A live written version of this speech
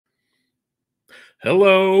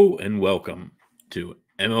Hello and welcome to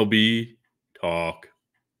MLB Talk.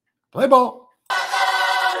 Play ball.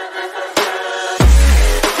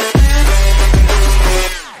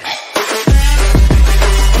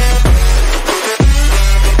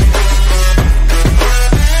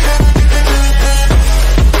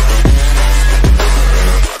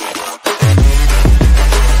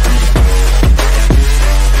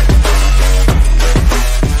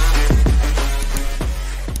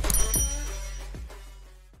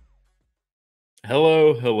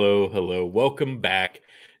 Hello. Welcome back.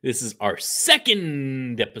 This is our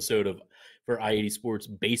second episode for I-80 Sports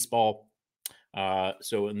Baseball.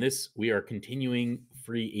 So in this, we are continuing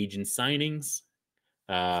free agent signings.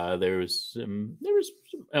 There was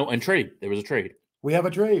a trade. We have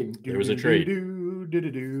a trade. There was a trade.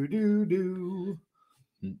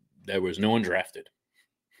 There was no one drafted.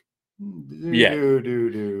 Yeah.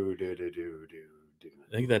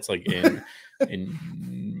 I think that's like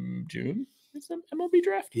in June. It's an MLB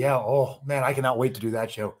draft. Yeah. Oh man, I cannot wait to do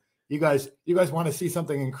that show. You guys want to see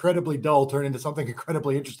something incredibly dull turn into something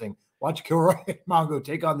incredibly interesting? Watch Kilroy and Mongo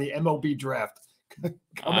take on the MLB draft.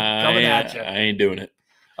 coming at you. I ain't doing it.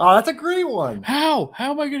 Oh, that's a great one. How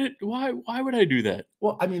am I gonna? Why would I do that?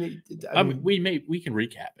 Well, I mean, we can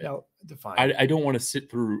recap it. No, fine. I don't want to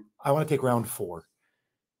sit through. I want to take round 4.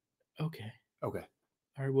 Okay. Okay.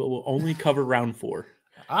 All right. We'll only cover round 4.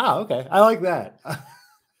 Okay. I like that.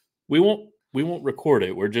 We won't record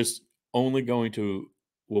it. We're just only going to,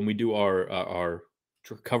 when we do our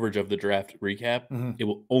coverage of the draft recap, It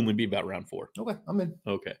will only be about round 4. Okay, I'm in.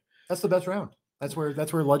 Okay. That's the best round. That's where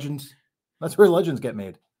legends get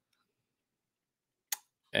made.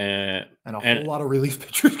 And a whole lot of relief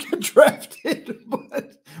pitchers get drafted,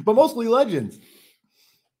 but mostly legends.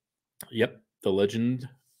 Yep. The legend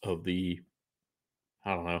of the,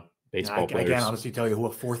 I don't know, baseball players. I can't honestly tell you who a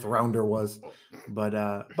 4th rounder was, but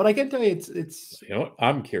I can tell you it's you know what?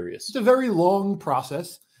 I'm curious. It's a very long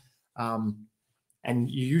process, and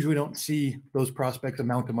you usually don't see those prospects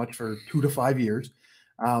amount to much for 2 to 5 years,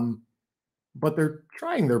 but they're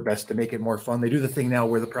trying their best to make it more fun. They do the thing now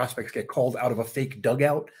where the prospects get called out of a fake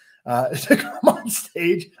dugout to come on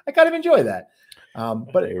stage. I kind of enjoy that.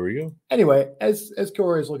 But there we go. Anyway, as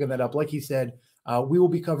Kilroy is looking that up, like he said, we will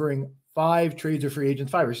be covering 5 trades or free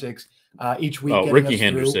agents, 5 or 6 each week. Ricky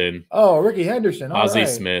Henderson. Ricky Henderson. Ozzie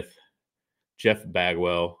Smith, Jeff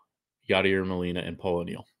Bagwell, Yadier Molina, and Paul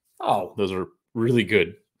O'Neill. Oh, those are really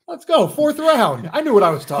good. Let's go. 4th round. I knew what I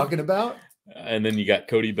was talking about. And then you got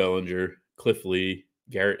Cody Bellinger, Cliff Lee,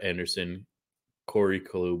 Garrett Anderson, Corey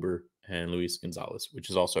Kluber, and Luis Gonzalez, which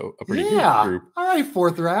is also a pretty good group. All right,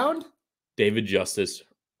 4th round. David Justice,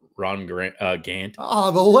 Ron Gant.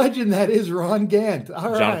 Oh, the legend that is Ron Gant.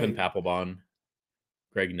 All Jonathan Papelbon,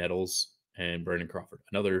 Greg Nettles, and Brandon Crawford.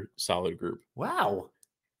 Another solid group. Wow.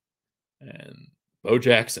 And Bo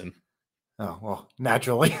Jackson. Oh, well,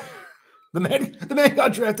 naturally. The man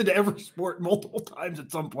got drafted to every sport multiple times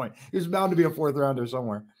at some point. He was bound to be a 4th rounder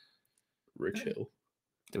somewhere. Rich Hill.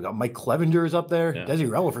 We got Mike Clevenger is up there. Yeah. Desi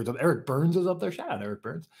Relaford's up there. Eric Burns is up there. Shout out Eric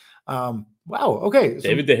Burns. Wow. Okay.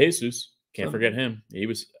 David DeJesus. Can't forget him. He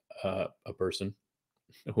was a person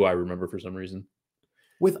who I remember for some reason.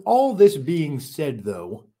 With all this being said,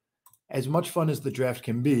 though, as much fun as the draft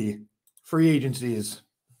can be, free agency is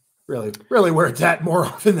really where it's at more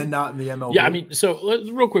often than not in the MLB. Yeah, I mean, so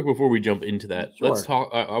real quick before we jump into that, Sure. Let's talk.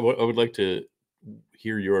 I would like to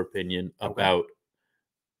hear your opinion about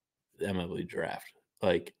the MLB draft.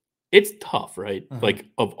 Like, it's tough, right? Like,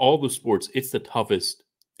 of all the sports, it's the toughest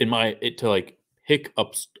to pick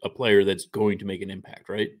up a player that's going to make an impact,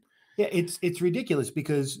 right? Yeah, it's ridiculous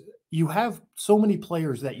because you have so many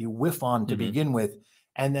players that you whiff on to begin with,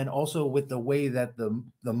 and then also with the way that the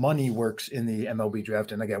money works in the MLB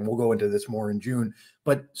draft. And again, we'll go into this more in June,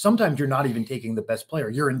 but sometimes you're not even taking the best player.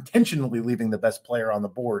 You're intentionally leaving the best player on the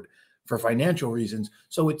board for financial reasons.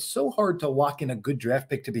 So it's so hard to lock in a good draft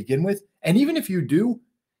pick to begin with. And even if you do,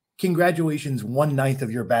 congratulations, 1/9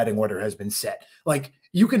 of your batting order has been set. Like,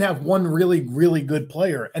 you can have one really, really good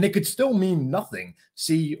player and it could still mean nothing.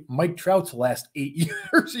 See Mike Trout's last 8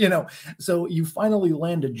 years, So you finally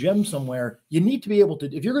land a gem somewhere. You need to be able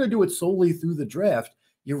to, if you're going to do it solely through the draft,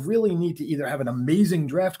 you really need to either have an amazing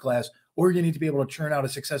draft class or you need to be able to churn out a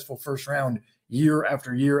successful 1st round year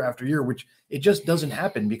after year after year, which it just doesn't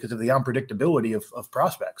happen because of the unpredictability of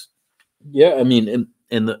prospects. Yeah, I mean,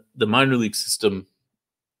 and the minor league system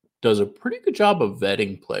does a pretty good job of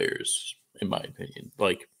vetting players, in my opinion.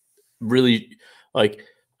 Like, really, like,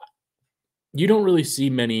 you don't really see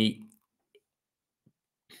many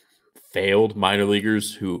failed minor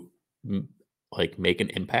leaguers who like make an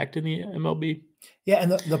impact in the MLB. Yeah,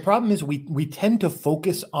 and the problem is we tend to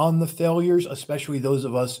focus on the failures, especially those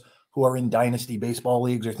of us who are in dynasty baseball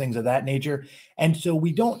leagues or things of that nature. And so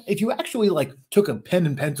we don't, if you actually like took a pen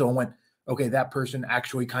and pencil and went, okay, that person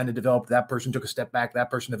actually kind of developed, that person took a step back, that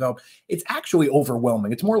person developed, it's actually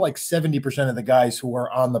overwhelming. It's more like 70% of the guys who are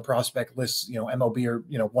on the prospect list, MLB or,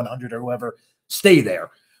 100 or whoever, stay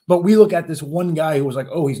there. But we look at this one guy who was like,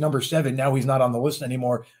 oh, he's number 7. Now he's not on the list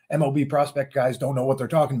anymore. MLB prospect guys don't know what they're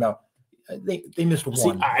talking about. They missed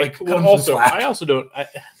one. I also don't.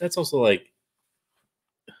 That's also like,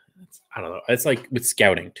 I don't know. It's like with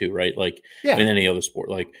scouting too, right? Like in any other sport,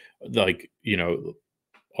 like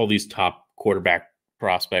all these top quarterback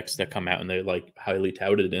prospects that come out and they're like highly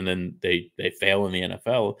touted, and then they fail in the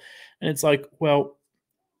NFL, and it's like, well,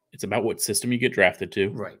 it's about what system you get drafted to,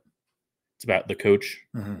 right? It's about the coach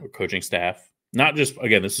or coaching staff. Not just,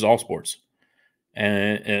 again, this is all sports,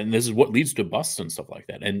 and this is what leads to busts and stuff like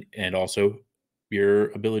that, and also your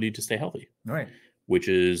ability to stay healthy, right? Which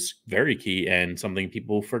is very key and something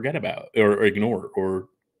people forget about or ignore or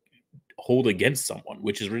hold against someone,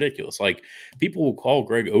 which is ridiculous. Like, people will call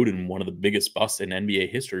Greg Oden one of the biggest busts in NBA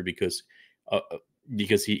history because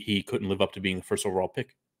he couldn't live up to being the first overall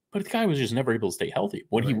pick. But the guy was just never able to stay healthy.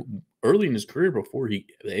 When he early in his career before the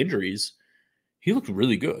injuries, he looked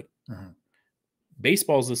really good.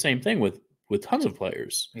 Baseball is the same thing with tons of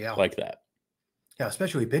players like that. Yeah,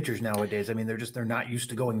 especially pitchers nowadays. I mean, they're not used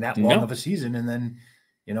to going that long of a season, and then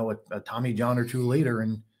a Tommy John or two later,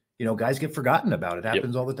 and guys get forgotten about. It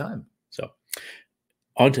happens all the time. So,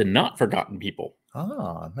 on to not forgotten people.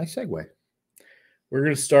 Nice segue. We're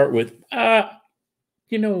going to start with where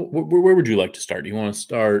would you like to start? Do you want to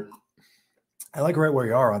start? I like right where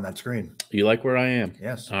you are on that screen. You like where I am?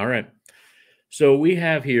 Yes. All right. So we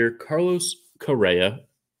have here Carlos Correa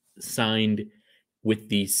signed with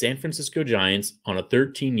the San Francisco Giants on a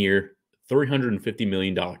 13-year, $350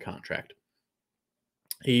 million contract.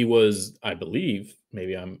 He was, I believe,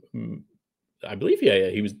 he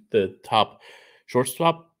was the top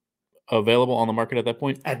shortstop available on the market at that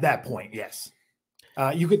point. At that point, yes.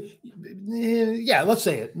 You could, let's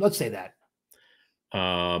say it. Let's say that.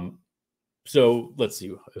 So let's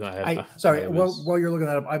see. While you're looking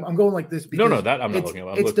that up, I'm going like this. Because I'm not looking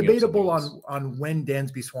up. It's debatable on when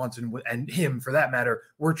Dansby Swanson and him, for that matter,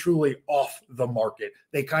 were truly off the market.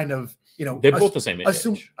 They kind of, they're both the same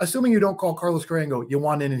age. Assuming you don't call Carlos Correa and go, you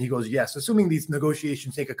want in, and he goes, yes. Assuming these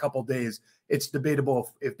negotiations take a couple days, it's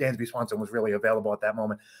debatable if Dansby Swanson was really available at that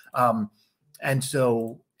moment. And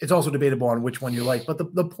so it's also debatable on which one you like. But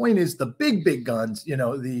the point is, the big guns,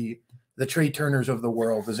 the Trey Turners of the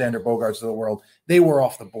world, the Xander Bogaerts of the world, they were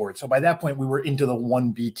off the board. So by that point, we were into the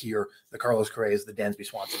 1B tier, the Carlos Correas, the Dansby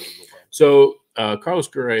Swansons of the world. So Carlos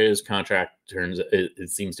Correa's contract terms, it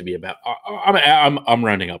seems to be about, I'm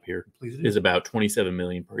rounding up here, is about $27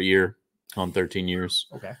 million per year on 13 years.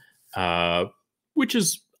 Okay. Which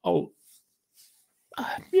is,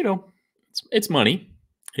 it's money.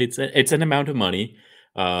 It's an amount of money.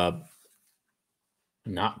 Not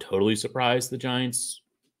totally surprised the Giants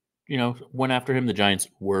went after him. The Giants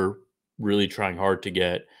were really trying hard to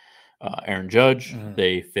get Aaron Judge.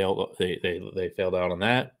 They failed. They failed out on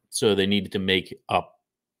that, so they needed to make up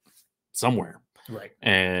somewhere. Right.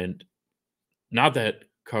 And not that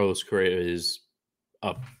Carlos Correa is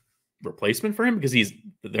a replacement for him, because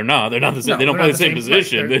they're not the same. They don't play the same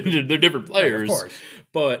position. They're different players. Of course.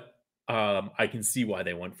 But I can see why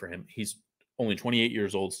they went for him. He's only 28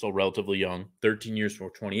 years old, still relatively young. 13 years for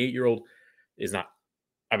a 28-year-old is not.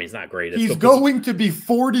 I mean, it's not great. He's going to be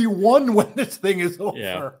 41 when this thing is over.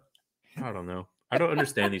 Yeah. I don't know. I don't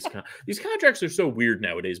understand these contracts are so weird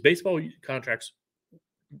nowadays. Baseball contracts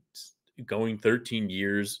going 13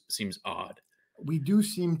 years seems odd. We do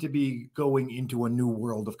seem to be going into a new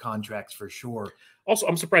world of contracts for sure. Also,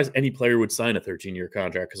 I'm surprised any player would sign a 13-year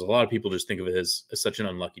contract, because a lot of people just think of it as such an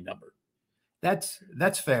unlucky number. That's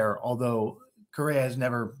fair, although Correa has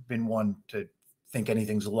never been one to think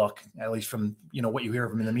anything's luck, at least from what you hear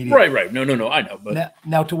of him in the media. Right. No, I know. But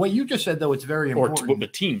now to what you just said, though, it's very important. Or the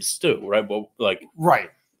teams too, right? Well, right.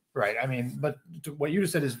 I mean, but what you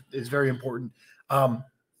just said is very important.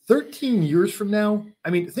 13 years from now, I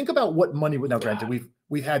mean, think about what money would. Now, granted,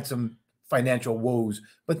 we've had some financial woes,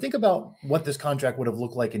 but think about what this contract would have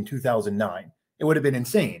looked like in 2009. It would have been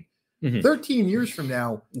insane. 13 years from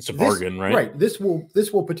now, it's a bargain, right? Right. This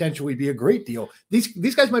will potentially be a great deal.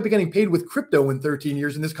 These guys might be getting paid with crypto in 13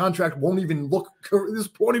 years, and this contract won't even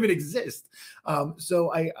exist.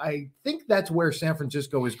 So I think that's where San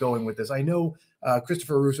Francisco is going with this. I know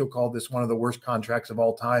Christopher Russo called this one of the worst contracts of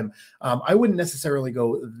all time. I wouldn't necessarily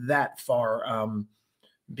go that far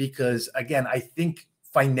because, again, I think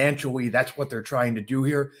financially that's what they're trying to do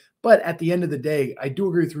here. But at the end of the day, I do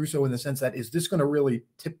agree with Russo in the sense that, is this going to really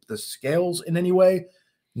tip the scales in any way?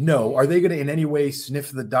 No. Are they going to in any way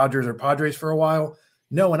sniff the Dodgers or Padres for a while?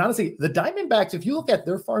 No. And honestly, the Diamondbacks, if you look at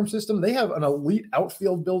their farm system, they have an elite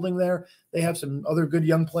outfield building there. They have some other good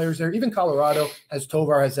young players there. Even Colorado has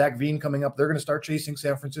Tovar, has Zach Veen coming up. They're going to start chasing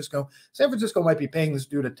San Francisco. San Francisco might be paying this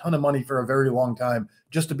dude a ton of money for a very long time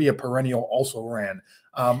just to be a perennial also ran.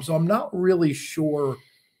 So I'm not really sure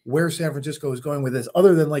where San Francisco is going with this,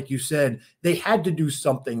 other than, like you said, they had to do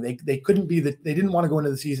something. They couldn't be they didn't want to go into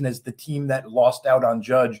the season as the team that lost out on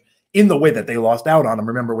Judge in the way that they lost out on him.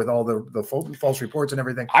 Remember, with all the false reports and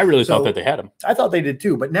everything. I really thought that they had him. I thought they did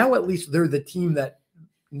too, but now at least they're the team that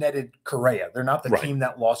netted Correa. They're not the team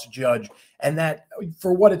that lost Judge, and that,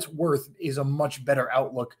 for what it's worth, is a much better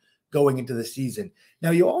outlook going into the season. Now,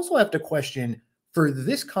 you also have to question, for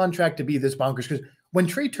this contract to be this bonkers, because when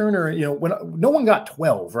Trey Turner, when no one got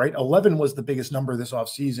 12, right? 11 was the biggest number this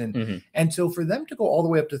offseason. Mm-hmm. And so for them to go all the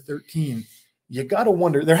way up to 13, you got to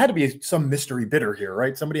wonder, there had to be some mystery bidder here,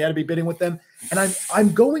 right? Somebody had to be bidding with them. And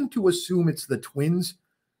I'm going to assume it's the Twins,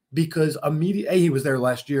 because A, he was there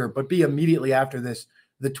last year, but B, immediately after this,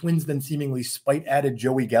 the Twins then seemingly spite added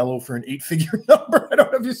Joey Gallo for an 8-figure number. I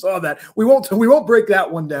don't know if you saw that. We won't break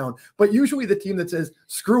that one down. But usually the team that says,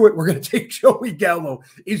 screw it, we're going to take Joey Gallo,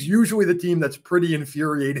 is usually the team that's pretty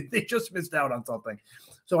infuriated. They just missed out on something.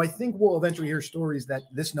 So I think we'll eventually hear stories that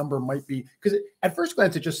this number might be, because at first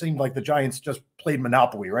glance, it just seemed like the Giants just played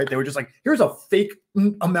Monopoly, right? They were just like, here's a fake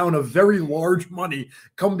amount of very large money.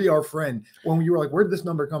 Come be our friend. When you were like, where did this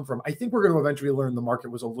number come from? I think we're going to eventually learn the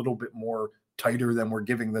market was a little bit more tighter than we're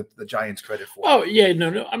giving the Giants credit for. Oh yeah,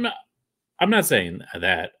 no, I'm not saying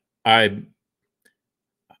that.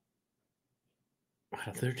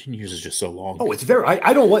 13 years is just so long. Oh, it's very.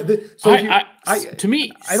 I don't like this. So to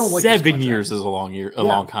me, I don't like 7 years is a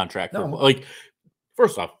long contract. No. Like,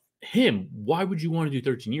 first off, why would you want to do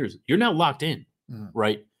 13 years? You're now locked in,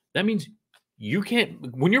 right? That means you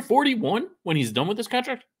can't, when you're 41, when he's done with this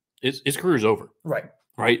contract, his career's over.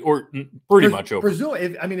 Right. Or pretty much over.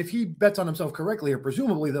 If he bets on himself correctly, or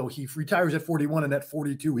presumably, though, he retires at 41, and at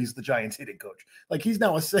 42, he's the Giants hitting coach. Like, he's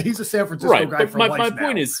a San Francisco guy for life. My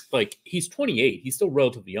point is, like, he's 28. He's still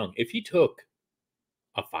relatively young. If he took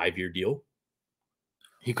a 5-year deal,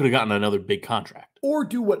 he could have gotten another big contract. Or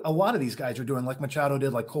do what a lot of these guys are doing, like Machado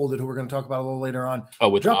did, like Cole did, who we're going to talk about a little later on. Oh,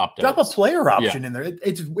 with drop a player option in there.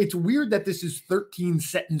 It's weird that this is 13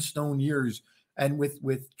 set in stone years, and with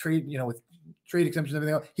trade, with trade exemptions and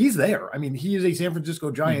everything else, he's there. I mean, he is a San Francisco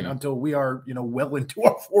Giant until we are, well into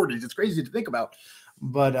our 40s. It's crazy to think about.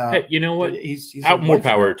 But hey, you know what? He's out, more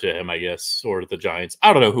power to him, I guess, or the Giants.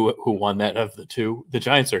 I don't know who won that of the two, the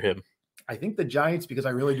Giants or him. I think the Giants, because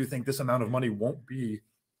I really do think this amount of money won't be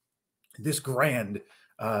this grand,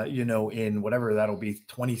 in whatever that'll be,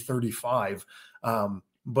 2035.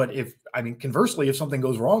 But conversely, if something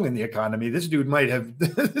goes wrong in the economy, this dude might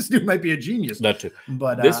be a genius. That too.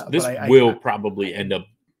 But this will probably end up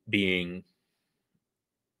being,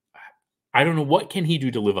 I don't know, what can he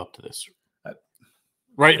do to live up to this?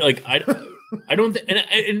 Right? Like, I don't,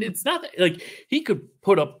 and it's not that, like, he could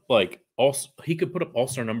put up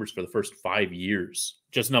all-star numbers for the first 5 years,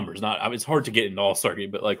 just numbers. It's hard to get into all-star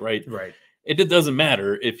game, but right. It doesn't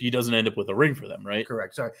matter if he doesn't end up with a ring for them, right?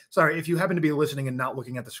 Correct. Sorry. If you happen to be listening and not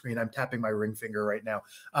looking at the screen, I'm tapping my ring finger right now.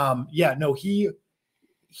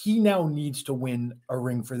 He now needs to win a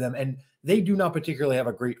ring for them, and they do not particularly have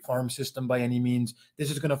a great farm system by any means. This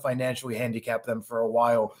is going to financially handicap them for a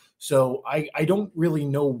while. So I don't really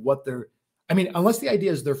know what unless the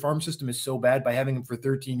idea is their farm system is so bad, by having him for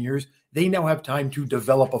 13 years, they now have time to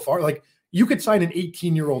develop a farm. Like, you could sign an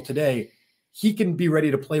 18-year-old today. He can be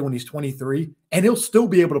ready to play when he's 23, and he'll still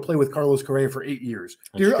be able to play with Carlos Correa for 8 years.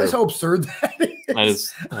 Do you realize how absurd that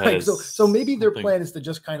is? So maybe their plan is to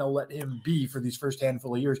just kind of let him be for these first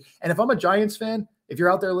handful of years. And if I'm a Giants fan, if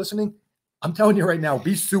you're out there listening, I'm telling you right now,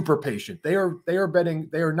 be super patient. They are betting.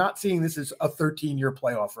 They are not seeing this as a 13-year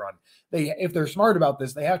playoff run. If they're smart about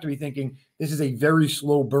this, they have to be thinking this is a very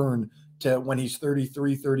slow burn to when he's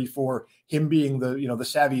 33, 34, him being the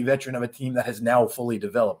savvy veteran of a team that has now fully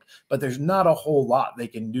developed. But there's not a whole lot they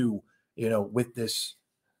can do, with this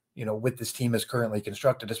team as currently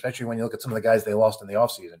constructed, especially when you look at some of the guys they lost in the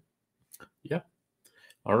offseason. Yeah.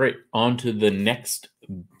 All right. On to the next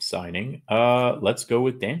signing. Let's go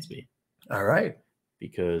with Dansby. All right.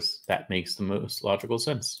 Because that makes the most logical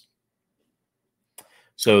sense.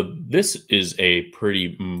 So this is a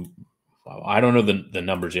pretty, I don't know the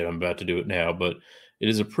numbers yet. I'm about to do it now, but it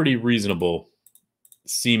is a pretty reasonable,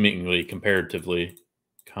 seemingly comparatively,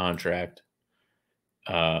 contract.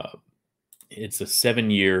 It's a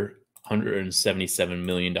 7-year, $177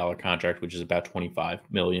 million contract, which is about $25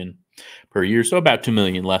 million per year. So about $2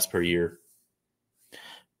 million less per year.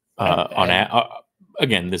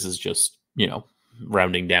 Again, this is just,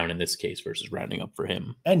 rounding down in this case versus rounding up for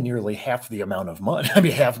him. And nearly half the amount of money. I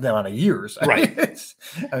mean, half the amount of years. Right. That's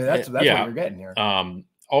what you're getting here.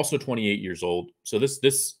 Also 28 years old. So this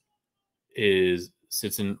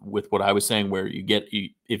sits in with what I was saying, where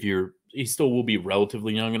he still will be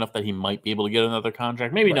relatively young enough that he might be able to get another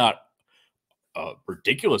contract. Maybe not a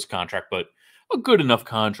ridiculous contract, but a good enough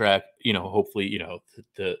contract, hopefully,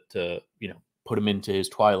 to put him into his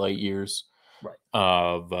twilight years.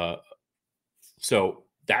 Right. So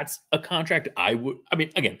that's a contract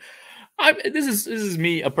again, this is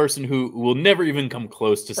me, a person who will never even come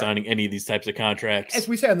close to signing any of these types of contracts. As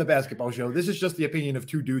we say on the basketball show, this is just the opinion of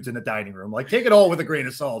two dudes in a dining room. Like, take it all with a grain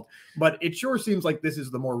of salt. But it sure seems like this is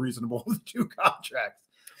the more reasonable of the two contracts.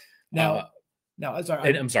 Now, I'm sorry.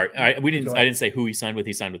 I didn't say who he signed with.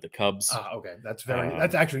 He signed with the Cubs. Okay.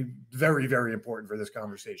 That's actually very, very important for this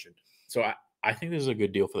conversation. So I think this is a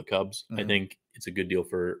good deal for the Cubs. Mm-hmm. I think it's a good deal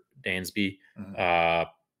for Dansby. Mm-hmm.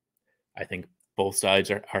 I think both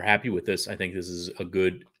sides are happy with this. I think this is a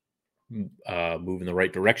good move in the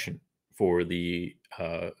right direction for the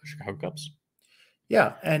Chicago Cubs.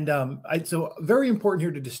 Yeah, and so very important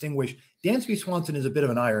here to distinguish. Dansby Swanson is a bit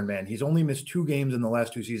of an Iron Man. He's only missed 2 games in the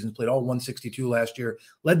last 2 seasons, played all 162 last year,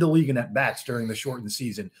 led the league in at-bats during the shortened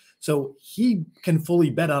season. So he can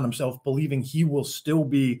fully bet on himself, believing he will still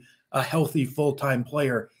be a healthy full-time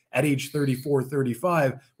player at age 34,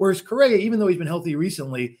 35, whereas Correa, even though he's been healthy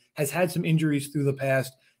recently, has had some injuries through the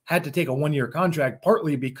past, had to take a 1-year contract,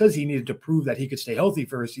 partly because he needed to prove that he could stay healthy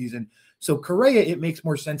for a season. So Correa, it makes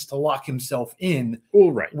more sense to lock himself in.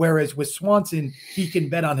 All right. Whereas with Swanson, he can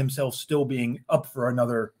bet on himself still being up for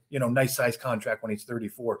another, nice size contract when he's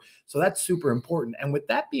 34. So that's super important. And with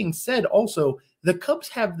that being said, also, the Cubs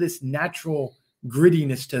have this natural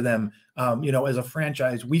grittiness to them. As a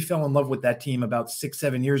franchise, we fell in love with that team about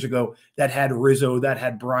 6-7 years ago that had Rizzo, that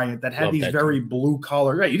had Bryant, that had these very blue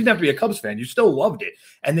collar. Right. You didn't have to be a Cubs fan. You still loved it.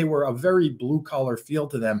 And they were a very blue collar feel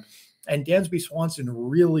to them. And Dansby Swanson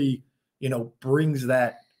really, brings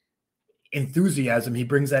that enthusiasm. He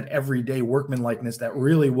brings that everyday workmanlikeness that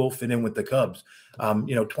really will fit in with the Cubs.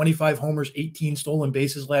 25 homers, 18 stolen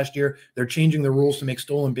bases last year. They're changing the rules to make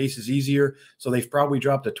stolen bases easier. So they've probably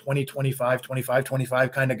dropped a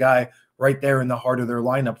 20-25 kind of guy right there in the heart of their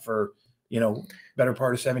lineup for, better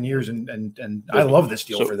part of 7 years. And I love this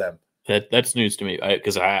deal for them. That's news to me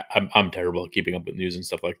because I'm terrible at keeping up with news and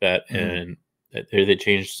stuff like that. Mm-hmm. And they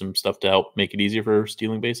changed some stuff to help make it easier for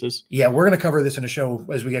stealing bases. Yeah, we're going to cover this in a show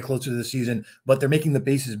as we get closer to the season, but they're making the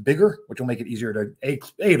bases bigger, which will make it easier to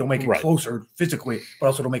it'll make it closer physically, but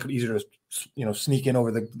also it'll make it easier to sneak in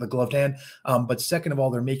over the gloved hand. But second of all,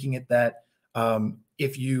 they're making it that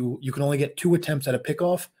if you can only get 2 attempts at a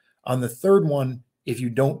pickoff. On the third one, if you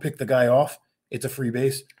don't pick the guy off, it's a free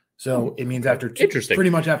base. So it means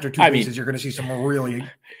pretty much after 2 bases, you're going to see some really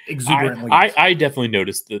exuberant leads. I definitely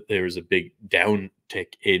noticed that there was a big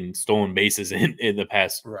downtick in stolen bases in the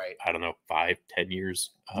past, 5-10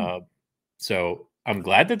 years. So I'm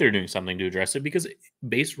glad that they're doing something to address it because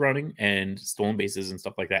base running and stolen bases and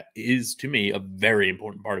stuff like that is, to me, a very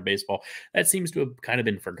important part of baseball that seems to have kind of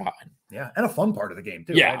been forgotten. Yeah, and a fun part of the game,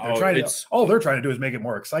 too. Yeah, right? All they're trying to do is make it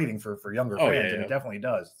more exciting for younger fans, and it definitely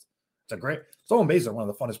does. It's a great stolen bases are one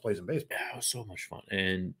of the funnest plays in baseball. Yeah, it was so much fun.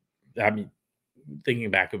 And I mean, thinking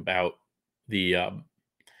back about the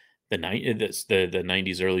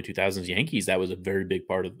 90s, early 2000s Yankees, that was a very big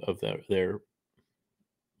part of their.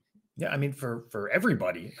 Yeah, I mean, for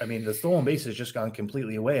everybody, I mean, the stolen base has just gone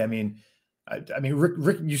completely away. I mean,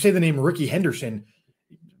 Rick, you say the name Ricky Henderson,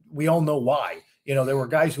 we all know why. There were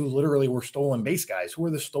guys who literally were stolen base guys. Who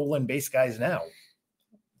are the stolen base guys now?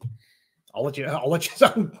 I'll let you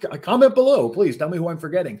comment below, please. Tell me who I'm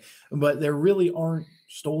forgetting. But there really aren't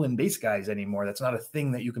stolen base guys anymore. That's not a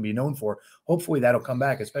thing that you can be known for. Hopefully that'll come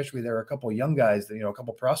back, especially there are a couple of young guys, a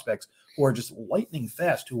couple of prospects who are just lightning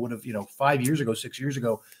fast who would have, 5 years ago, 6 years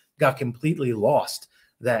ago, got completely lost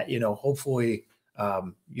that, hopefully,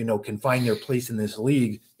 can find their place in this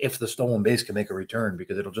league if the stolen base can make a return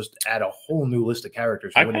because it'll just add a whole new list of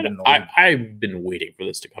characters. I've been waiting for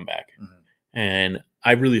this to come back. Mm-hmm. And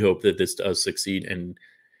I really hope that this does succeed. And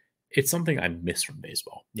it's something I miss from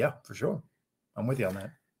baseball. Yeah, for sure. I'm with you on that.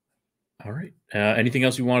 All right. Anything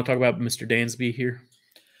else you want to talk about, Mr. Dansby here?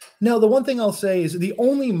 No, the one thing I'll say is the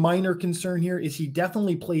only minor concern here is he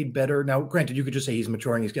definitely played better. Now, granted, you could just say he's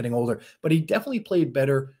maturing, he's getting older, but he definitely played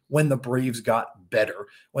better when the Braves got better.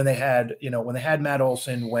 When they had, when they had Matt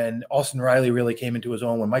Olson, when Austin Riley really came into his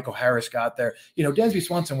own, when Michael Harris got there. Dansby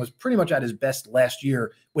Swanson was pretty much at his best last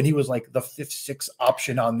year when he was like the 5th, 6th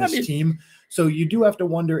option on this team. So you do have to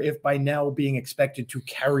wonder if by now being expected to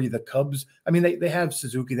carry the Cubs, they have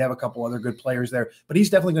Suzuki, they have a couple other good players there, but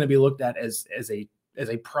he's definitely going to be looked at as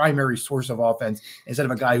a primary source of offense instead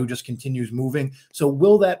of a guy who just continues moving. So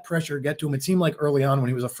will that pressure get to him? It seemed like early on when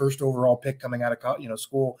he was a first overall pick coming out of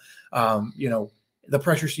school, the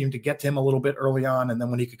pressure seemed to get to him a little bit early on. And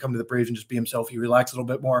then when he could come to the Braves and just be himself, he relaxed a little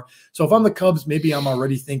bit more. So if I'm the Cubs, maybe I'm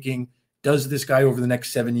already thinking, does this guy over the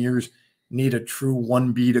next 7 years need a true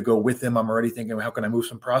 1B to go with him? I'm already thinking, how can I move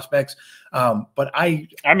some prospects? But that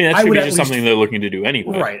should be just something they're looking to do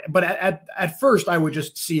anyway. Right. But at first, I would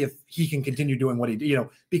just see if he can continue doing what he did,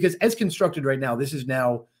 because as constructed right now, this is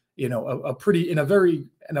now, a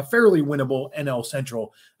fairly winnable NL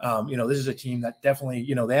Central. This is a team that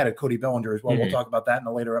definitely, they added Cody Bellinger as well. We'll talk about that in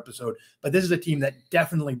a later episode. But this is a team that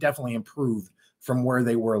definitely improved from where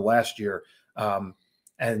they were last year.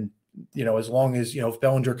 As long as, if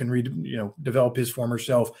Bellinger can develop his former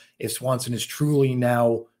self, if Swanson is truly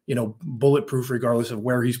now, bulletproof, regardless of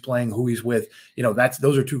where he's playing, who he's with,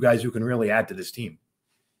 those are two guys who can really add to this team.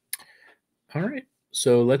 All right.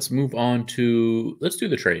 So let's move on to, let's do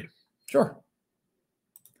the trade. Sure.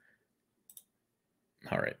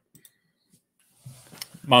 All right.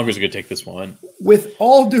 Mongo's going to take this one. With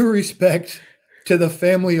all due respect to the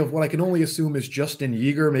family of what I can only assume is Justin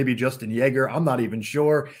Yeager, maybe Justin Yeager, I'm not even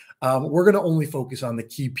sure. We're going to only focus on the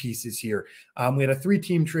key pieces here. We had a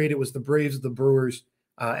 3-team trade. It was the Braves, the Brewers,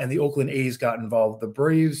 and the Oakland A's got involved. The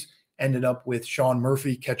Braves ended up with Sean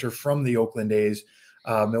Murphy, catcher from the Oakland A's.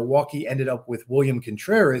 Milwaukee ended up with William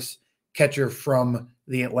Contreras, catcher from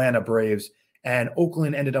the Atlanta Braves. And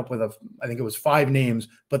Oakland ended up with I think it was 5 names.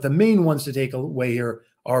 But the main ones to take away here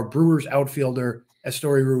are Brewers outfielder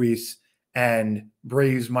Estoy Ruiz and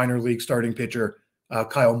Braves minor league starting pitcher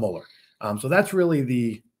Kyle Muller. So that's really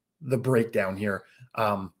the breakdown here.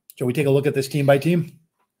 Shall we take a look at this team by team?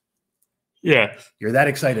 Yeah. You're that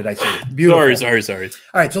excited, I see. Beautiful. Sorry.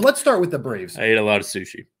 All right, so let's start with the Braves. I ate a lot of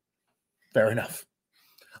sushi. Fair enough.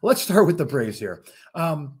 Let's start with the Braves here.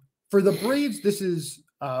 For the Braves, this is,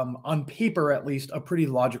 on paper at least, a pretty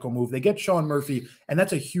logical move. They get Sean Murphy, and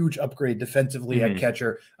that's a huge upgrade defensively at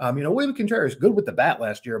catcher. William Contreras, good with the bat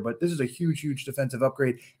last year, but this is a huge defensive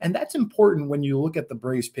upgrade. And that's important when you look at the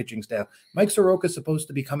Braves pitching staff. Mike Soroka is supposed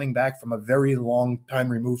to be coming back from a very long time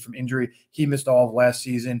removed from injury. He missed all of last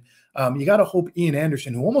season. You got to hope Ian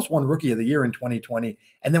Anderson, who almost won Rookie of the Year in 2020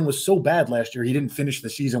 and then was so bad last year, he didn't finish the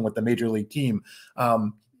season with the major league team.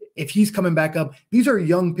 If he's coming back up, these are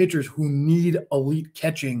young pitchers who need elite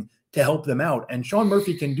catching to help them out. And Sean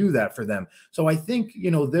Murphy can do that for them. So I think,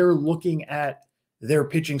 they're looking at their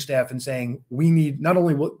pitching staff and saying, we need not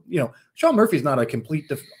only Sean Murphy's not a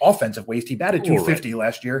complete offensive waste. He batted 250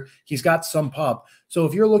 last year. He's got some pop. So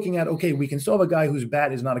if you're looking at, okay, we can still have a guy whose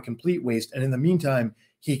bat is not a complete waste. And in the meantime,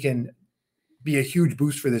 he can be a huge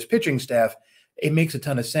boost for this pitching staff. It makes a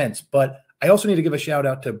ton of sense. But I also need to give a shout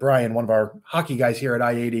out to Brian, one of our hockey guys here at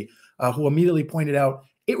I-80, who immediately pointed out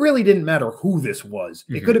it really didn't matter who this was.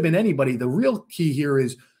 It could have been anybody. The real key here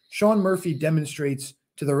is Sean Murphy demonstrates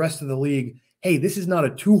to the rest of the league, hey, this is not a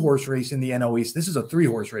 2-horse race in the NL East. This is a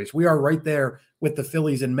 3-horse race. We are right there with the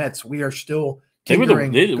Phillies and Mets. We are still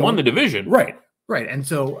tinkering. They won the division. Right. And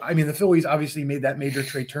so, the Phillies obviously made that major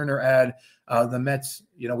Trey Turner ad. The Mets,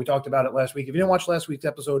 we talked about it last week. If you didn't watch last week's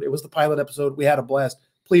episode, it was the pilot episode. We had a blast.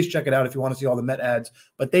 Please check it out if you want to see all the Met ads.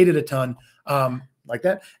 But they did a ton like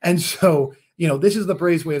that. And so, this is the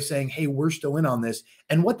Braves way of saying, hey, we're still in on this.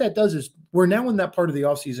 And what that does is we're now in that part of the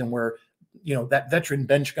offseason where, that veteran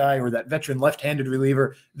bench guy or that veteran left-handed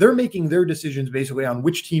reliever, they're making their decisions basically on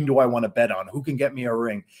which team do I want to bet on, who can get me a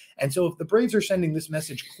ring. And so if the Braves are sending this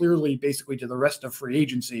message clearly basically to the rest of free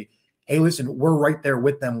agency, hey, listen, we're right there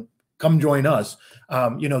with them. Come join us.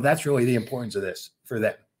 That's really the importance of this for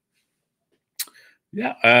them.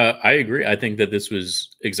 Yeah, I agree. I think that this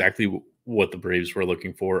was exactly what the Braves were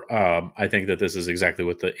looking for. I think that this is exactly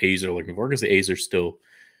what the A's are looking for because the A's are still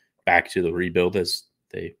back to the rebuild as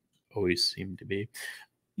they always seem to be.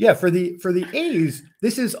 Yeah, for the A's,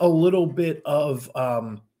 this is a little bit of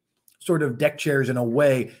sort of deck chairs in a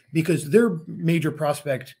way because their major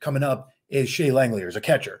prospect coming up is Shea Langeliers, as a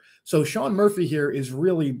catcher. So Sean Murphy here is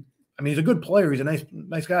really, he's a good player. He's a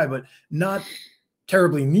nice guy, but not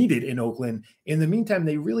terribly needed in Oakland. In the meantime,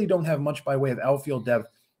 they really don't have much by way of outfield depth.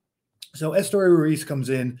 So Estoy Ruiz comes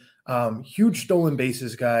in, huge stolen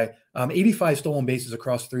bases guy, 85 stolen bases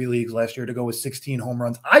across 3 leagues last year to go with 16 home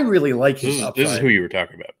runs. I really like his upside. This is who you were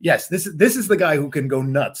talking about. Yes, this is the guy who can go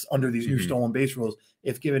nuts under these new stolen base rules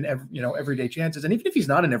if given everyday chances. And even if he's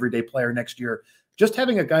not an everyday player next year, just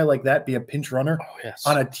having a guy like that be a pinch runner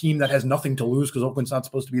on a team that has nothing to lose because Oakland's not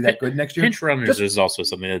supposed to be that good next year. Pinch runners is also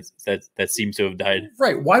something that seems to have died.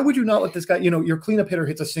 Right. Why would you not let this guy, your cleanup hitter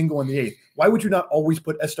hits a single in the 8th? Why would you not always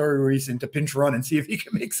put Estoy Ruiz into pinch run and see if he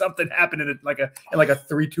can make something happen in like a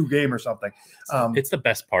 3-2 game or something? It's the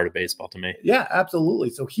best part of baseball to me. Yeah, absolutely.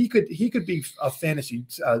 So he could be a fantasy,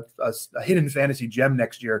 a hidden fantasy gem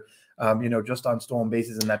next year. Just on stolen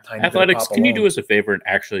bases and that tiny Athletics, can you do us a favor and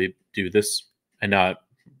actually do this and not?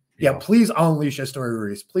 Please unleash Estoy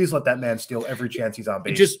Ruiz. Please let that man steal every chance he's on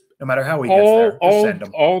base, no matter how he gets there. Just send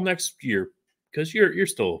him all next year, because you're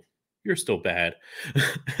still bad.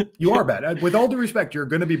 You are bad. With all due respect, you're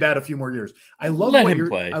going to be bad a few more years. I love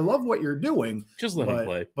what you're doing. Just let him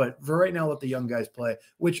play. But for right now, let the young guys play.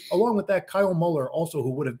 Which, along with that, Kyle Muller, also who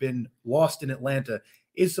would have been lost in Atlanta,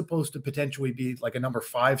 is supposed to potentially be like a number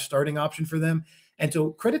 5 starting option for them. And so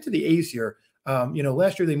credit to the A's here.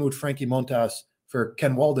 Last year they moved Frankie Montas for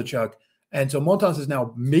Ken Waldachuk. And so Montas is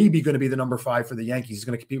now maybe going to be the number 5 for the Yankees. He's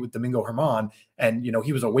going to compete with Domingo Germán. And,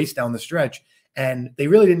 he was a waste down the stretch. And they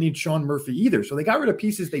really didn't need Sean Murphy either. So they got rid of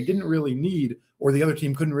pieces they didn't really need or the other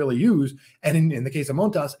team couldn't really use. And in the case of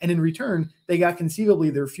Montas, and in return, they got conceivably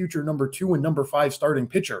their future number 2 and number 5 starting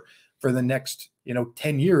pitcher for the next,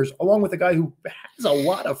 10 years, along with a guy who has a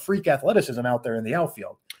lot of freak athleticism out there in the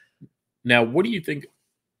outfield. Now, what do you think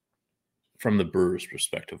from the Brewers'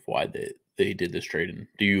 perspective, why they did this trade? And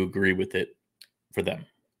do you agree with it for them?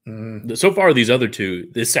 So far, these other two,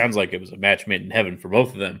 this sounds like it was a match made in heaven for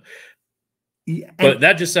both of them. Yeah, but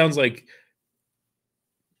that just sounds like,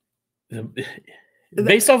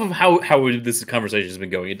 based off of how this conversation has been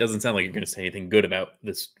going, it doesn't sound like you're going to say anything good about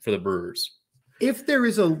this for the Brewers. If there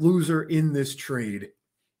is a loser in this trade,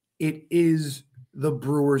 it is the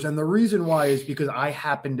Brewers. And the reason why is because I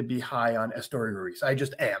happen to be high on Estoy Ruiz. I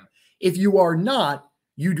just am. If you are not,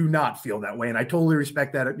 you do not feel that way. And I totally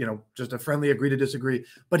respect that, just a friendly agree to disagree.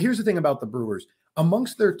 But here's the thing about the Brewers.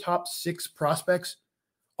 Amongst their top 6 prospects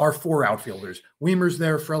are 4 outfielders. Weimer's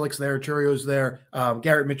there, Frelick's there, Churio's there,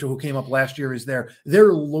 Garrett Mitchell, who came up last year, is there.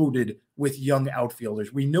 They're loaded with young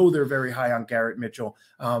outfielders. We know they're very high on Garrett Mitchell.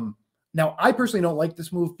 Now, I personally don't like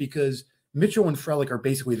this move because Mitchell and Frelick are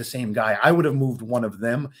basically the same guy. I would have moved one of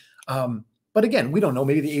them. But again, we don't know.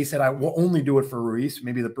 Maybe the A's said, I will only do it for Ruiz.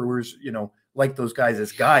 Maybe the Brewers, like those guys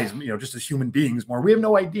as guys, just as human beings more. We have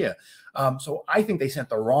no idea. So I think they sent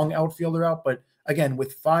the wrong outfielder out. But again,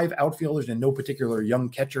 with 5 outfielders and no particular young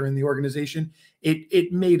catcher in the organization,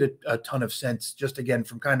 it made a ton of sense just, again,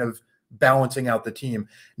 from kind of balancing out the team.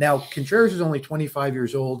 Now, Contreras is only 25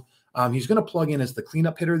 years old. He's going to plug in as the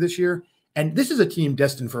cleanup hitter this year. And this is a team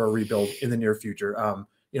destined for a rebuild in the near future.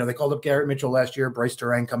 They called up Garrett Mitchell last year, Bryce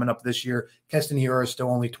Durang coming up this year. Keston Hiura is still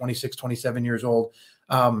only 26, 27 years old.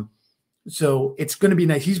 So it's going to be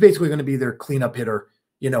nice. He's basically going to be their cleanup hitter,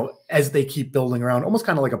 as they keep building around, almost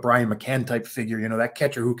kind of like a Brian McCann type figure, that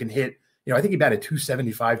catcher who can hit, I think he batted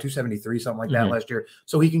 275, 273, something like that last year.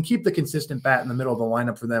 So he can keep the consistent bat in the middle of the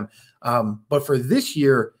lineup for them. But for this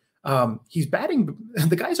year, he's batting.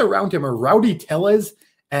 The guys around him are Rowdy Tellez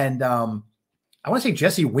and I want to say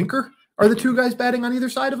Jesse Winker are the 2 guys batting on either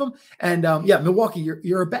side of him. And Milwaukee,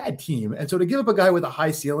 you're a bad team. And so to give up a guy with a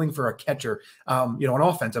high ceiling for a catcher, an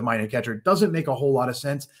offensive minded catcher, doesn't make a whole lot of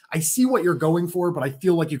sense. I see what you're going for, but I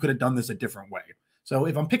feel like you could have done this a different way. So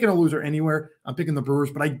if I'm picking a loser anywhere, I'm picking the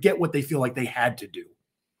Brewers, but I get what they feel like they had to do.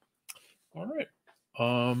 All right.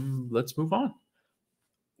 Let's move on.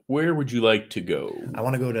 Where would you like to go? I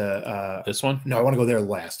want to go to this one. No, I want to go there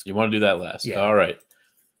last. You want to do that last? Yeah. All right.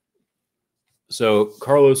 So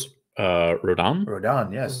Carlos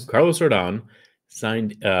Rodon, yes. Carlos Rodon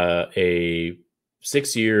signed a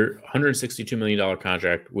 6-year, $162 million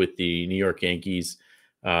contract with the New York Yankees.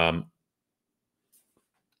 Let's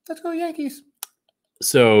go Yankees.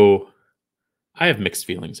 So I have mixed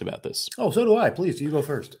feelings about this. Oh, so do I. Please, you go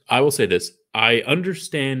first. I will say this. I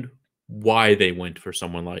understand why they went for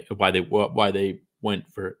someone like why they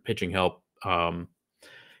went for pitching help.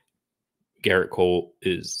 Garrett Cole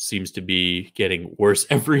seems to be getting worse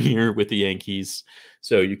every year with the Yankees,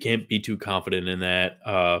 so you can't be too confident in that.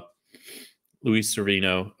 Luis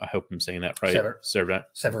Severino, I hope I'm saying that right.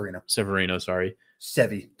 Severino, sorry.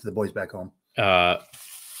 Sevy to the boys back home.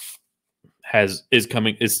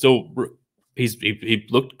 He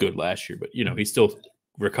looked good last year, but he's still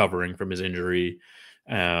recovering from his injury.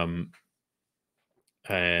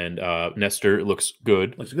 and Nestor looks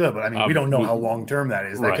good. Looks good, but I mean, we don't know how long term that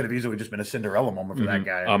is. That could have easily just been a Cinderella moment for that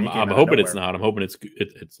guy. I mean, I'm hoping it's not. I'm hoping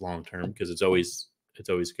it's long term because it's always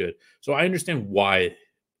good. So I understand why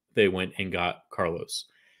they went and got Carlos.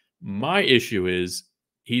 My issue is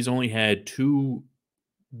he's only had 2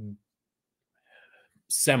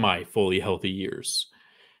 semi-fully healthy years,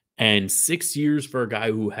 and 6 years for a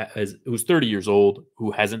guy who's 30 years old,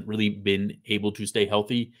 who hasn't really been able to stay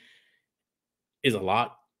healthy, is a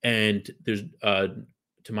lot. And there's, to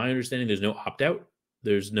my understanding, there's no opt-out.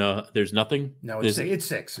 There's nothing. No, it's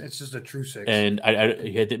 6. It's just a true 6. And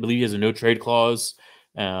I believe he has a no trade clause.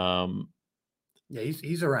 Yeah,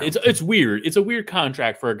 he's around. It's weird. It's a weird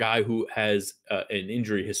contract for a guy who has an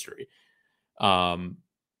injury history, a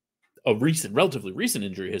relatively recent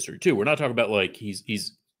injury history too. We're not talking about like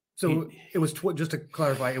he's. So it was just to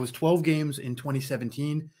clarify, it was 12 games in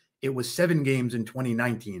 2017. It was 7 games in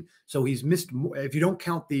 2019. So he's missed, if you don't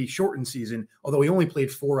count the shortened season, although he only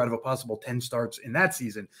played 4 out of a possible 10 starts in that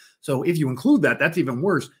season. So if you include that, that's even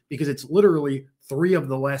worse because it's literally 3 of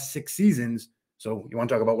the last 6 seasons. So you want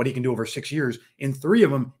to talk about what he can do over 6 years. In 3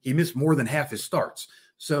 of them, he missed more than half his starts.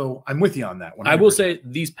 So I'm with you on that one. I will say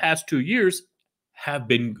these past 2 years have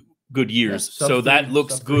been good years. Yeah, so that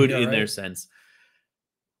looks good in their sense.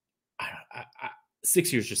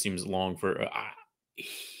 6 years just seems long for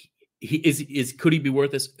could he be worth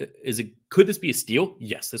this? Could this be a steal?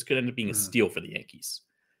 Yes, this could end up being a steal for the Yankees.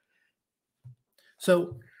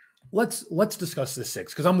 So let's discuss this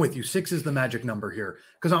 6 because I'm with you. 6 is the magic number here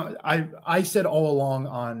because I said all along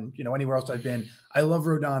on anywhere else I've been, I love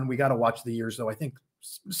Rodon. We got to watch the years though. I think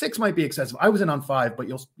 6 might be excessive. I was in on 5, but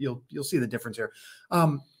you'll see the difference here.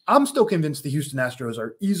 I'm still convinced the Houston Astros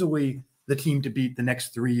are easily the team to beat the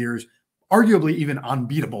next 3 years. Arguably even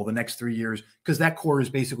unbeatable the next 3 years because that core is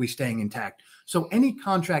basically staying intact. So any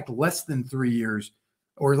contract less than 3 years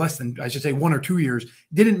or less than, I should say 1 or 2 years,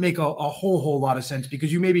 didn't make a whole lot of sense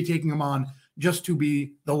because you may be taking them on just to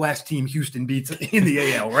be the last team Houston beats in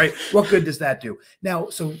the AL, right? What good does that do? Now,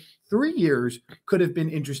 so 3 years could have been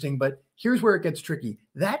interesting, but here's where it gets tricky.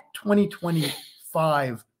 That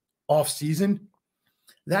 2025 offseason,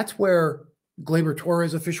 that's where Gleyber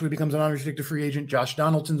Torres officially becomes an unrestricted free agent. Josh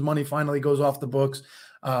Donaldson's money finally goes off the books.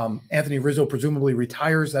 Anthony Rizzo presumably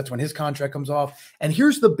retires. That's when his contract comes off. And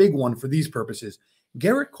here's the big one for these purposes.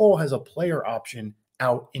 Garrett Cole has a player option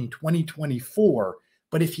out in 2024.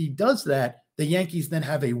 But if he does that, the Yankees then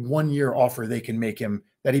have a 1-year offer they can make him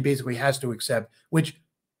that he basically has to accept, which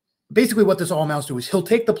basically what this all amounts to is he'll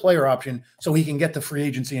take the player option so he can get the free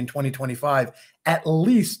agency in 2025, at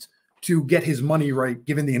least to get his money right,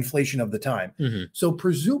 given the inflation of the time. Mm-hmm. So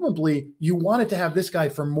presumably you wanted to have this guy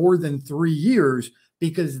for more than 3 years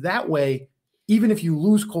because that way, even if you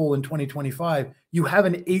lose Cole in 2025, you have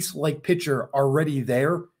an ace-like pitcher already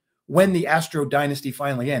there when the Astro dynasty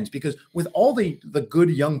finally ends. Because with all the good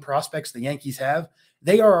young prospects the Yankees have,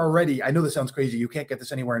 they are already, I know this sounds crazy, you can't get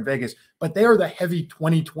this anywhere in Vegas, but they are the heavy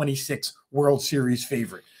 2026 World Series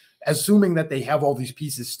favorite. Assuming that they have all these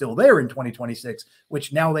pieces still there in 2026,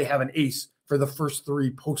 which now they have an ace for the first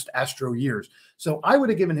 3 post-Astro years. So I would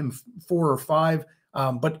have given him 4 or 5.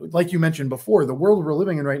 But like you mentioned before, the world we're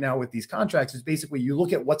living in right now with these contracts is basically you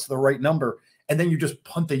look at what's the right number, and then you just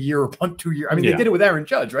punt a year or punt 2 years. I mean, They did it with Aaron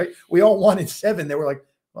Judge, right? We all wanted 7. They were like,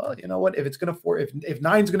 well, you know what? If it's going to if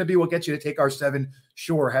 9's going to be what gets you to take our 7,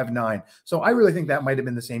 sure, have 9. So I really think that might have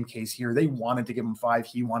been the same case here. They wanted to give him 5.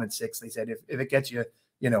 He wanted 6. They said, if it gets you,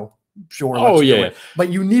 sure. Let's do it. But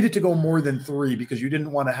you needed to go more than 3 because you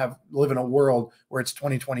didn't want to live in a world where it's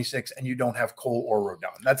 2026 and you don't have Cole or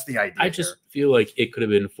Rodon. That's the idea. I just feel like it could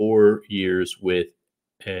have been 4 years with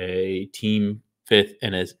a team 5th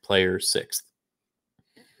and a player 6th.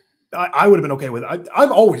 I would have been okay with it.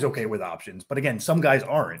 I'm always okay with options, but again, some guys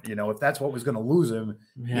aren't. If that's what was going to lose him,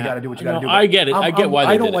 you got to do what you got to do. I get it. I get why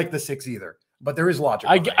I don't like the 6 either, but there is logic.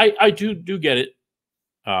 I do get it.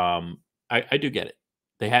 I do get it.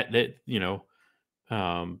 They had that,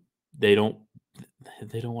 they don't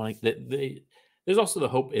want to. There's also the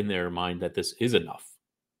hope in their mind that this is enough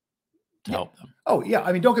to help them. Oh yeah,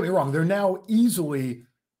 I mean, don't get me wrong. They're now easily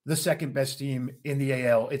the second best team in the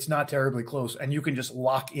AL. It's not terribly close, and you can just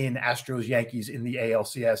lock in Astros, Yankees in the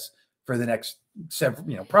ALCS for the next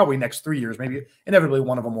probably next 3 years. Maybe inevitably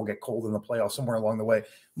one of them will get cold in the playoffs somewhere along the way.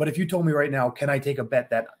 But if you told me right now, can I take a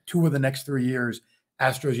bet that 2 of the next 3 years,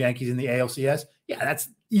 Astros, Yankees in the ALCS? Yeah, that's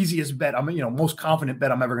easiest bet. I'm most confident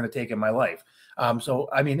bet I'm ever going to take in my life. So,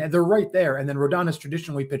 I mean, they're right there. And then Rodon has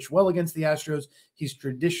traditionally pitched well against the Astros. He's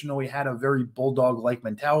traditionally had a very bulldog-like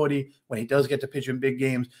mentality when he does get to pitch in big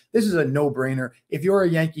games. This is a no-brainer. If you're a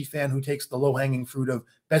Yankee fan who takes the low-hanging fruit of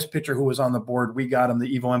best pitcher who was on the board, we got him,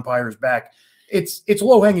 the evil empire's back. It's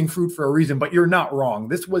low-hanging fruit for a reason, but you're not wrong.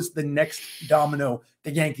 This was the next domino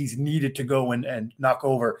the Yankees needed to go and knock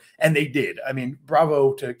over, and they did. I mean,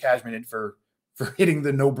 bravo to Cashman for hitting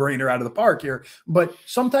the no-brainer out of the park here, but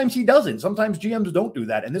sometimes he doesn't. Sometimes GMs don't do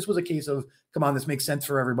that, and this was a case of, come on, this makes sense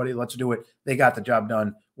for everybody. Let's do it. They got the job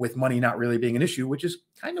done with money not really being an issue, which is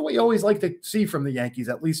kind of what you always like to see from the Yankees,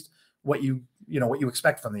 at least what you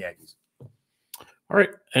expect from the Yankees. All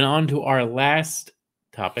right, and on to our last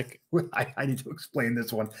topic. I need to explain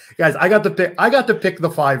this one, guys. I got to pick the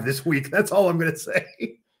 5 this week. That's all I'm going to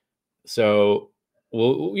say. So,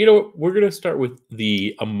 well, we're going to start with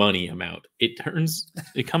the money amount. It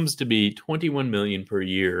comes to be $21 million per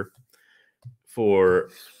year for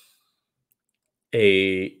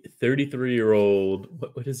a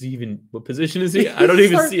 33-year-old. What is he even? What position is he? I don't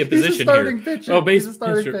even see a position here. Pitcher. Oh,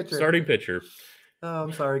 starting pitcher. Oh,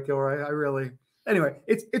 I'm sorry, Kilroy. I really. Anyway,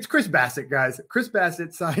 it's Chris Bassett, guys. Chris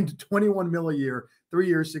Bassett signed $21 million a year, 3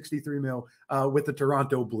 years, $63 million with the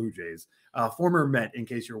Toronto Blue Jays. Former Met, in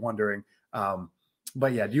case you're wondering.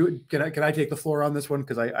 But yeah, can I take the floor on this one?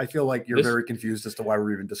 Because I feel like you're very confused as to why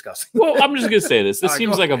we're even discussing. Well, I'm just gonna say this. This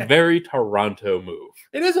seems like a very Toronto move.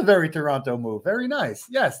 It is a very Toronto move. Very nice.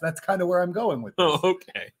 Yes, that's kind of where I'm going with this. Oh,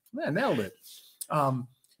 okay. Yeah, nailed it.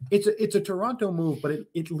 It's a Toronto move, but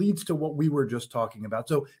it leads to what we were just talking about.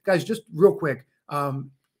 So, guys, just real quick,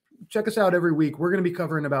 check us out every week. We're going to be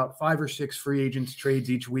covering about 5 or 6 free agents trades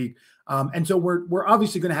each week. And so we're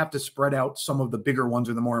obviously going to have to spread out some of the bigger ones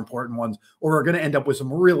or the more important ones, or we're going to end up with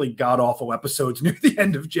some really god-awful episodes near the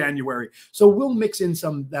end of January. So we'll mix in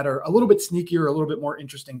some that are a little bit sneakier, a little bit more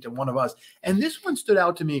interesting to one of us. And this one stood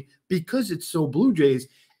out to me because it's so Blue Jays.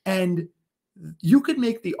 And you could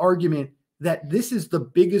make the argument that this is the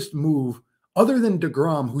biggest move other than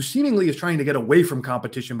DeGrom, who seemingly is trying to get away from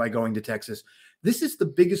competition by going to Texas. This is the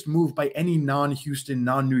biggest move by any non-Houston,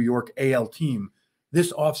 non-New York AL team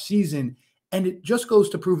this offseason. And it just goes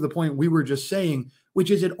to prove the point we were just saying, which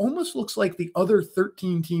is it almost looks like the other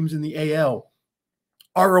 13 teams in the AL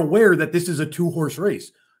are aware that this is a 2-horse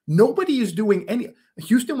race. Nobody is doing any.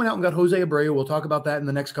 Houston went out and got Jose Abreu. We'll talk about that in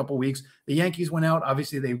the next couple of weeks. The Yankees went out.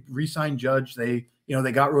 Obviously, they re-signed Judge. They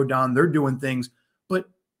got Rodon. They're doing things. But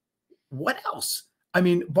what else? I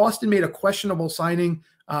mean, Boston made a questionable signing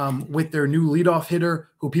with their new leadoff hitter,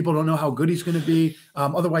 who people don't know how good he's going to be.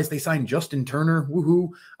 Otherwise, they signed Justin Turner. Woohoo!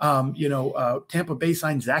 Tampa Bay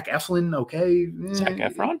signed Zach Eflin. Okay, Zach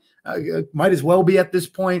Efron might as well be at this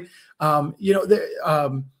point. All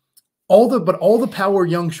the power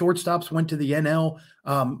young shortstops went to the NL.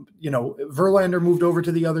 Verlander moved over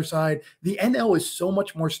to the other side. The NL is so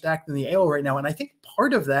much more stacked than the AL right now, and I think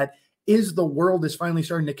part of that is the world is finally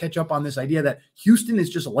starting to catch up on this idea that Houston is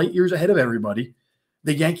just light years ahead of everybody.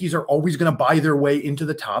 The Yankees are always going to buy their way into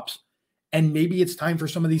the tops. And maybe it's time for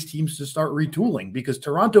some of these teams to start retooling, because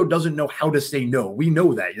Toronto doesn't know how to say no. We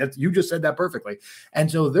know that. You just said that perfectly. And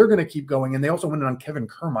so they're going to keep going. And they also went on Kevin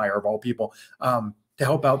Kiermaier, of all people, to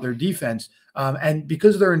help out their defense. And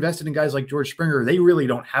because they're invested in guys like George Springer, they really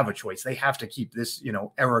don't have a choice. They have to keep this,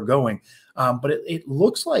 era going. But it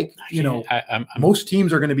looks like, most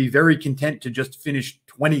teams are going to be very content to just finish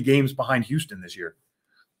 20 games behind Houston this year.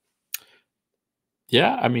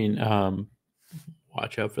 Yeah, I mean,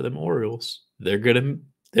 watch out for them Orioles. They're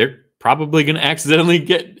probably gonna accidentally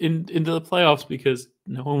get into the playoffs because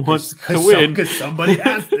no one wants to win. Because somebody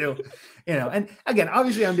has to. And again,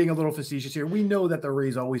 obviously I'm being a little facetious here. We know that the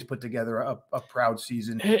Rays always put together a proud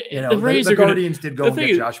season. The Guardians did go and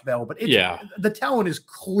get Josh Bell, but the talent is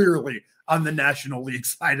clearly on the National League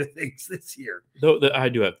side of things this year. Though I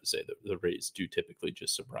do have to say that the Rays do typically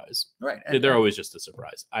just surprise. Right. They're always just a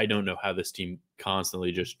surprise. I don't know how this team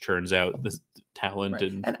constantly just churns out this talent.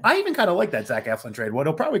 Right. And I even kind of like that Zach Eflin trade. Well,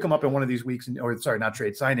 it'll probably come up in one of these weeks, not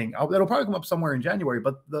trade, signing. It'll probably come up somewhere in January.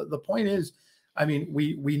 But the point is, I mean,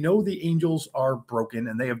 we know the Angels are broken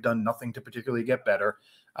and they have done nothing to particularly get better.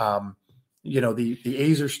 The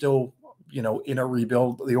A's are still, in a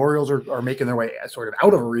rebuild. The Orioles are making their way sort of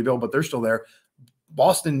out of a rebuild, but they're still there.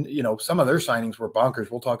 Boston, some of their signings were bonkers.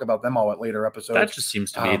 We'll talk about them all at later episodes. That just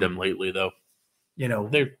seems to be them lately, though.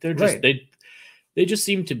 They're just right. They just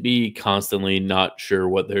seem to be constantly not sure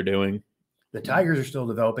what they're doing. The Tigers are still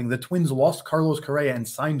developing. The Twins lost Carlos Correa and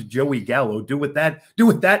signed Joey Gallo. Do with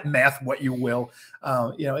that math what you will.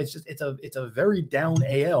 It's a very down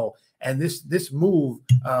AL. And this move,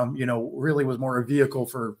 really was more a vehicle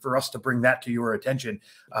for us to bring that to your attention.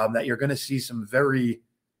 That you're going to see some very,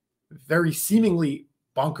 very seemingly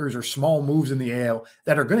bonkers or small moves in the AL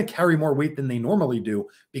that are going to carry more weight than they normally do,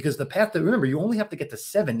 because the path that, remember, you only have to get to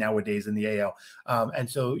 7 nowadays in the AL. And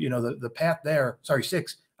so, the path there,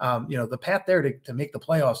 6, the path there to make the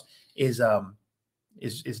playoffs is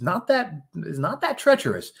not that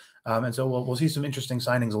treacherous. And so we'll see some interesting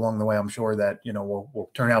signings along the way. I'm sure that,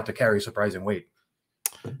 will turn out to carry surprising weight.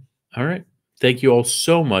 All right. Thank you all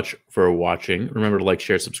so much for watching. Remember to like,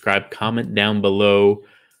 share, subscribe, comment down below.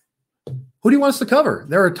 Who do you want us to cover?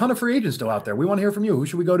 There are a ton of free agents still out there. We want to hear from you. Who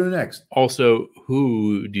should we go to next? Also,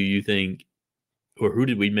 who do you think, or who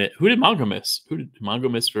did we miss? Who did Mongo miss? Who did Mongo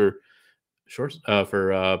miss for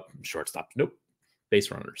shortstop? Nope. Base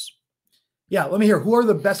runners. Yeah, let me hear. Who are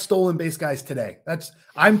the best stolen base guys today?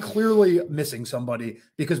 I'm clearly missing somebody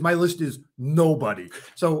because my list is nobody.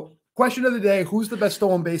 So, question of the day, who's the best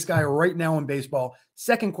stolen base guy right now in baseball?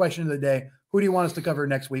 Second question of the day, who do you want us to cover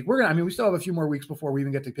next week? We still have a few more weeks before we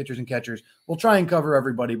even get to pitchers and catchers. We'll try and cover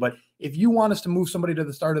everybody, but if you want us to move somebody to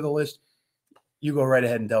the start of the list, you go right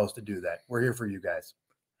ahead and tell us to do that. We're here for you guys.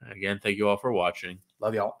 Again, thank you all for watching.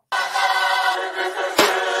 Love y'all.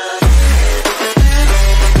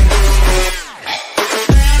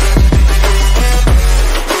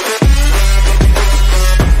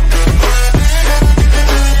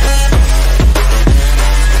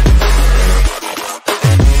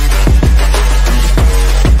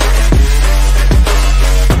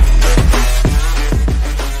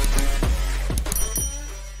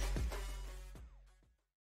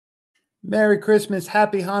 Merry Christmas,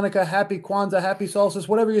 Happy Hanukkah, Happy Kwanzaa, Happy Solstice,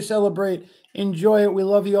 whatever you celebrate. Enjoy it. We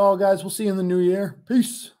love you all, guys. We'll see you in the new year.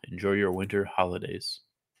 Peace. Enjoy your winter holidays.